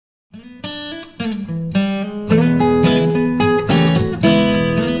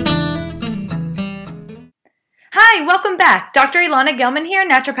back. Dr. Ilana Gelman here,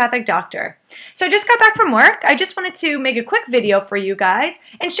 naturopathic doctor. So I just got back from work. I just wanted to make a quick video for you guys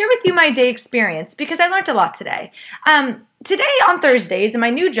and share with you my day experience because I learned a lot today. Today on Thursdays in my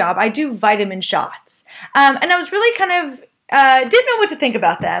new job, I do vitamin shots. And I was really didn't know what to think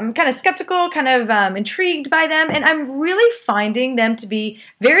about them, kind of skeptical, intrigued by them, and I'm really finding them to be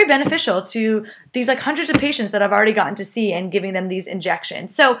very beneficial to these hundreds of patients that I've already gotten to see and giving them these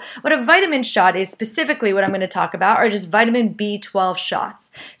injections. So what a vitamin shot is, specifically what I'm going to talk about, are just vitamin B12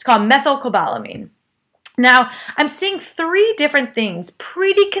 shots. It's called methylcobalamin. Now, I'm seeing 3 different things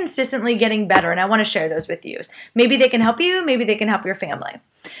pretty consistently getting better, and I want to share those with you. Maybe they can help you, maybe they can help your family.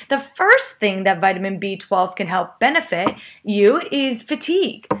 The first thing that vitamin B12 can help benefit you is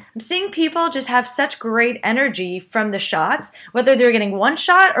fatigue. I'm seeing people just have such great energy from the shots, whether they're getting 1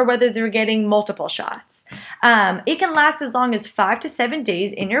 shot or whether they're getting multiple shots. It can last as long as 5 to 7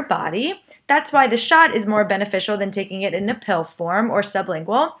 days in your body. That's why the shot is more beneficial than taking it in a pill form or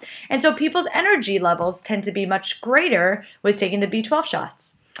sublingual. And so people's energy levels tend to be much greater with taking the B12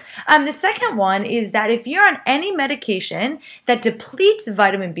 shots. The second one is that if you're on any medication that depletes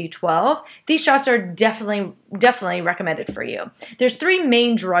vitamin B12, these shots are definitely recommended for you. There's 3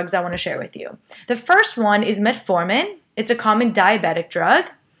 main drugs I want to share with you. The first one is Metformin. It's a common diabetic drug.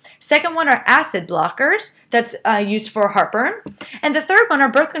 Second one are acid blockers. That's used for heartburn. And the third one are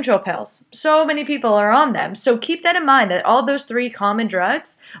birth control pills. So many people are on them. So keep that in mind, that all those 3 common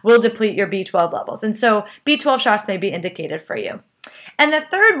drugs will deplete your B12 levels. And so B12 shots may be indicated for you. And the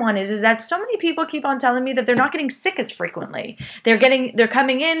third one is that so many people keep on telling me that they're not getting sick as frequently. They're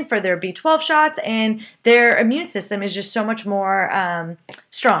coming in for their B12 shots and their immune system is just so much more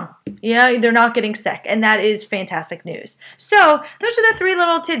strong. They're not getting sick, and that is fantastic news. So those are the 3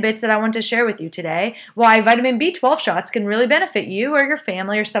 little tidbits that I want to share with you today, why vitamin B12 shots can really benefit you or your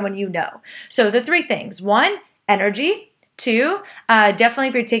family or someone you know. So the 3 things: 1, energy. 2, definitely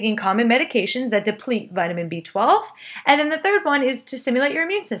if you're taking common medications that deplete vitamin B12. And then the third one is to stimulate your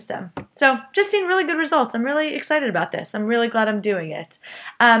immune system. So just seeing really good results. I'm really excited about this. I'm really glad I'm doing it.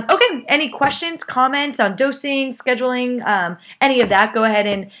 Okay, any questions, comments on dosing, scheduling, any of that, go ahead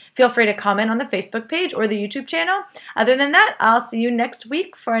and feel free to comment on the Facebook page or the YouTube channel. Other than that, I'll see you next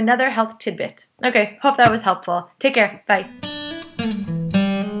week for another health tidbit. Okay, hope that was helpful. Take care. Bye.